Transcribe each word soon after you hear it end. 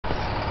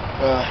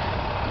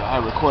I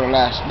recorded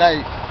last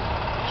night.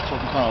 I was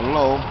talking kind of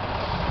low.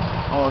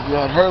 I don't know if you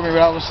had heard me,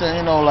 but I was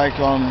saying, like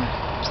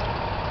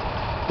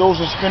those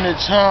who spend their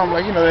time,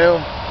 like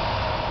they'll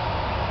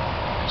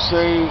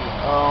say,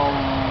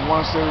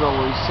 once they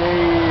always say,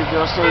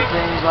 they'll say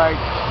things like,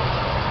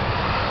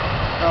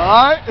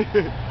 all right,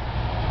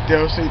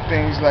 they'll say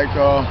things like,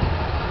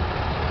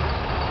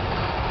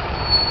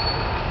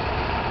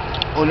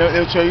 or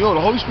they'll tell you, the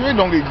Holy Spirit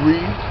don't get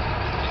grieved.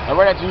 And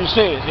right after you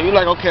say it, so you're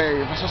like,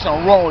 okay, if I said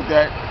something wrong with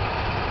that,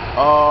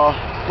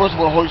 first of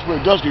all, the Holy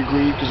Spirit does get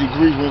grieved, because he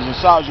grieves when it's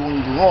inside you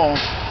when you do wrong.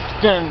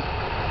 Then,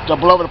 the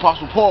beloved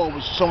Apostle Paul,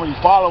 which so many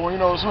follow,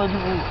 so many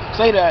people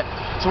say that.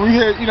 So when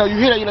you hear, you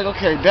hear that, you're like,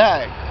 okay,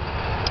 dang.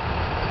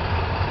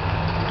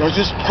 Does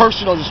this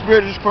person, or the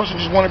spirit of this person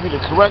just want to be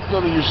the corrector,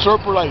 the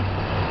usurper? Like,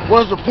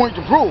 what is the point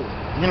to prove?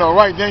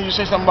 Right then you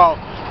say something about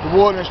the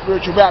water and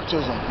spiritual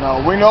baptism. Now,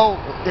 we know,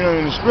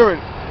 in the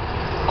spirit,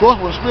 of course,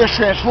 when the spirit's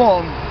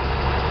transformed,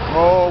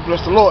 oh,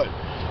 bless the Lord.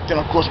 Then,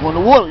 of course, when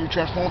the water, you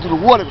transform through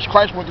the water, because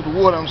Christ went through the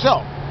water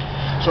himself.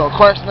 So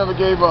Christ never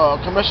gave a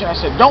commission. I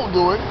said, don't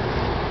do it.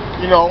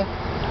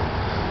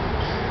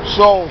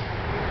 So,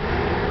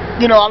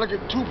 I look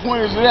at 2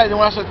 pointers of that. Then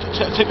when I said,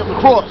 take up the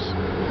cross.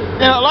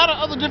 And a lot of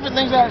other different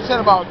things that I said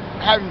about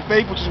having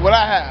faith, which is what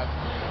I have.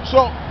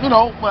 So,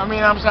 but I'm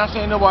not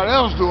saying nobody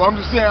else do. I'm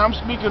just saying, I'm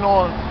speaking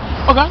on,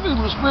 okay, I speak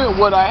with the spirit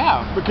what I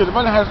have. Because if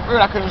I didn't have the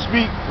spirit, I couldn't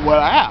speak what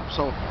I have.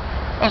 So,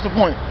 that's the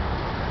point.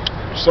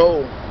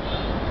 So,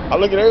 I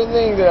look at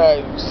everything that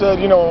I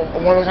said,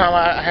 one time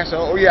I had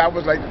said, oh yeah, I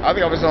was like, I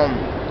think I was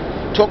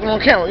talking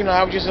on camera,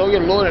 I was just, oh yeah,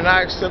 Lord, and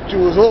I accept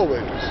you as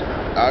always.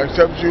 I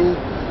accept you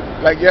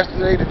like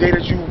yesterday, the day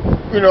that you,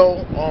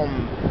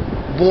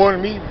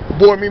 born me,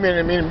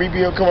 meaning me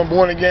becoming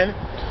born again,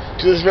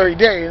 to this very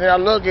day. And then I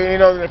look and,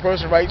 then the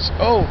person writes,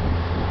 oh,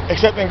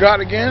 accepting God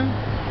again?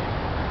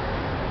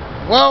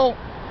 Well,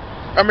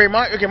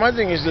 my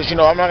thing is this,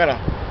 I'm not going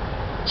to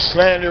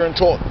slander and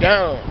talk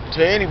down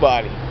to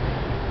anybody.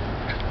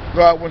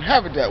 God wouldn't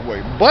have it that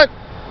way. But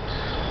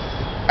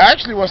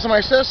actually, when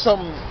somebody says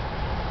something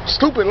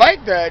stupid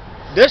like that,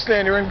 they're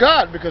slandering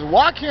God. Because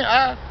why can't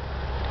I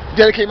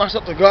dedicate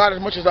myself to God as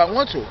much as I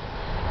want to?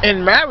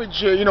 In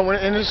marriage, in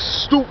this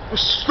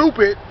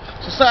stupid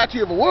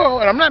society of a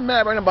world, and I'm not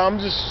mad right now, but I'm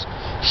just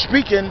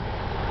speaking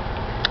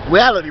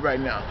reality right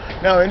now.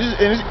 Now, in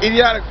this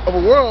idiotic of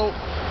a world,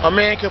 a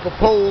man can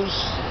propose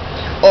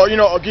or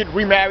get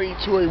remarried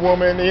to a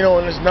woman,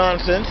 in this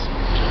nonsense.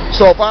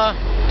 So if I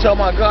tell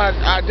my God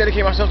I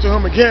dedicate myself to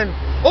him again,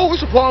 oh,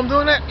 what's the problem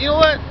doing that? You know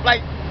what?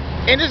 Like,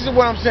 and this is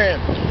what I'm saying.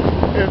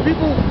 If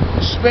people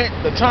spent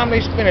the time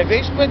they spent, if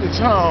they spent the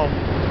time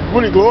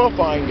really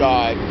glorifying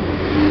God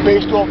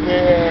based off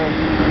their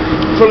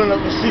filling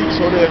up the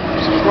seats or their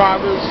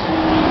subscribers.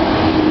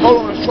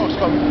 Hold on, this truck's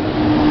coming.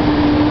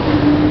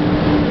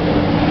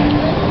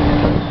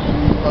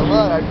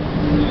 Alright.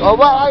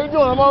 Alright, how you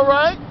doing? I'm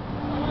alright?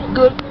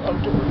 Good. I'm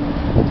doing.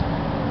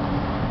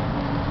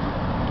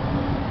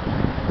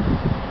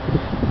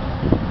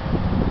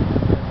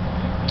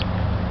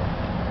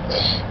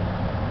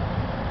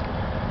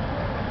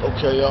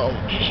 Okay,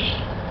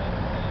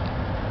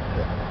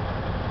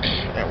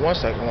 one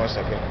second.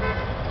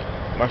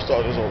 My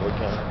start is over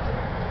again.